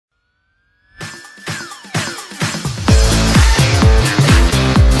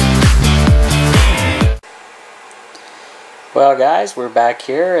Well guys, we're back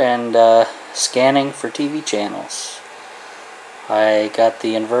here and scanning for TV channels. I got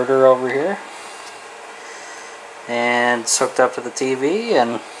the inverter over here and it's hooked up to the TV,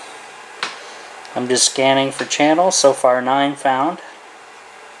 and I'm just scanning for channels. So far 9 found.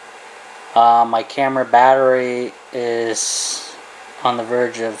 My camera battery is on the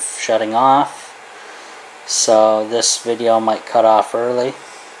verge of shutting off, so this video might cut off early.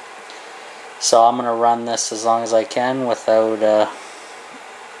 So I'm going to run this as long as I can without,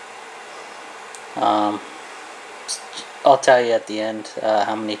 I'll tell you at the end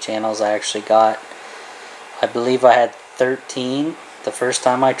how many channels I actually got. I believe I had 13 the first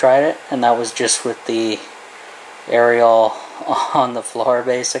time I tried it, and that was just with the aerial on the floor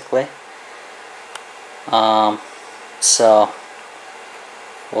basically. So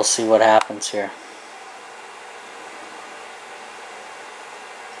we'll see what happens here.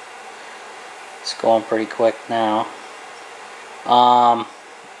 It's going pretty quick now.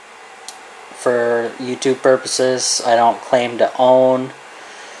 For YouTube purposes, I don't claim to own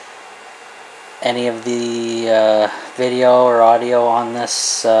any of the video or audio on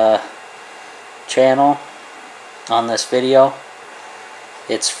this channel, on this video.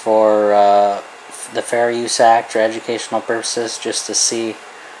 It's for the Fair Use Act, for educational purposes, just to see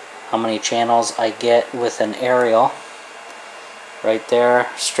how many channels I get with an aerial. Right there,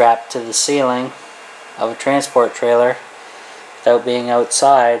 strapped to the ceiling of a transport trailer without being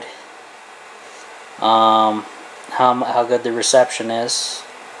outside, how good the reception is.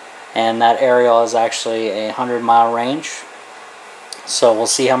 And that aerial is actually a 100-mile range, so we'll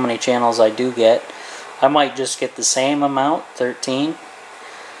see how many channels I do get. I might just get the same amount, 13,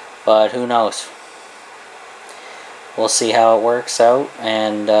 but who knows. We'll see how it works out.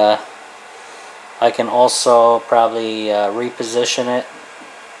 And I can also probably reposition it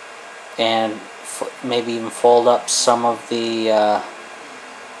and maybe even fold up some of the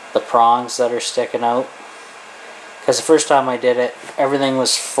prongs that are sticking out. Because the first time I did it, everything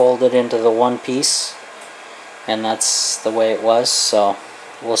was folded into the one piece, and that's the way it was. So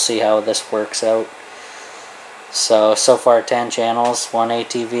we'll see how this works out. So far 10 channels, 1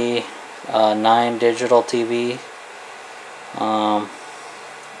 ATV, 9 digital TV.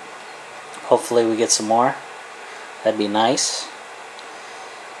 Hopefully we get some more. That'd be nice.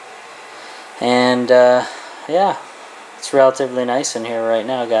 And yeah, it's relatively nice in here right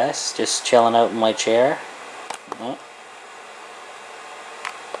now, guys. Just chilling out in my chair.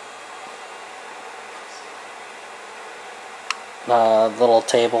 Little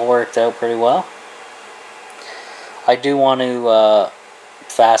table worked out pretty well. I do want to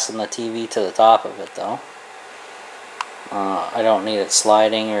fasten the TV to the top of it though. I don't need it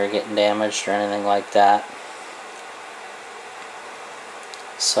sliding or getting damaged or anything like that.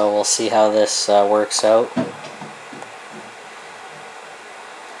 So we'll see how this works out.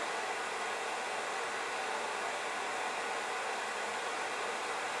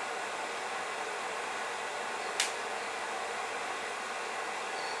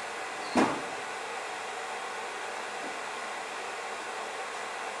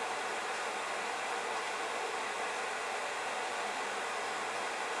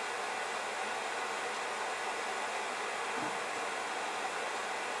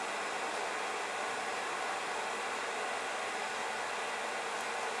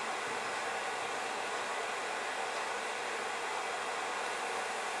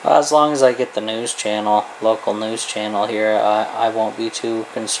 As long as I get the news channel, local news channel here, I won't be too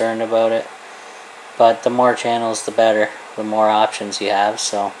concerned about it. But the more channels the better, the more options you have.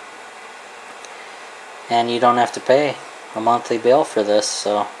 So, and you don't have to pay a monthly bill for this,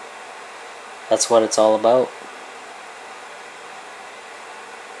 so that's what it's all about.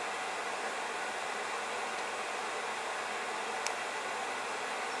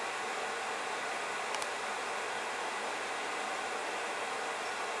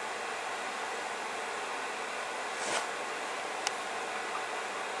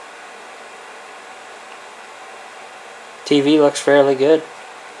 TV looks fairly good,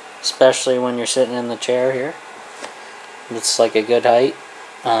 especially when you're sitting in the chair here. It's like a good height.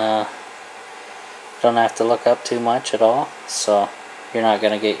 Don't have to look up too much at all, so you're not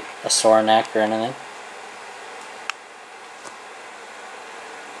going to get a sore neck or anything.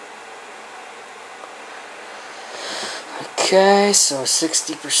 Okay, so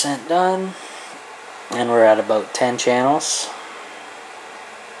 60% done, and we're at about 10 channels.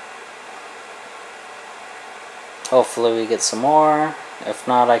 Hopefully we get some more. If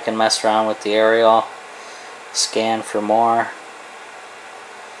not, I can mess around with the aerial, scan for more,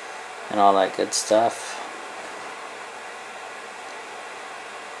 and all that good stuff.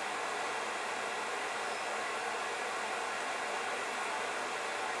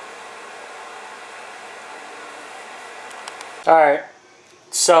 Alright,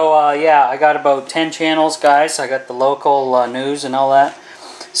 so yeah, I got about 10 channels, guys. I got the local news and all that.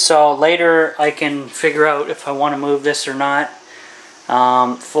 So later I can figure out if I want to move this or not.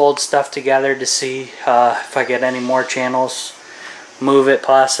 Fold stuff together to see if I get any more channels. Move it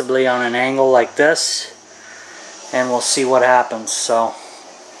possibly on an angle like this. And we'll see what happens. So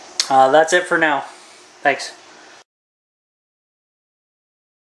that's it for now. Thanks.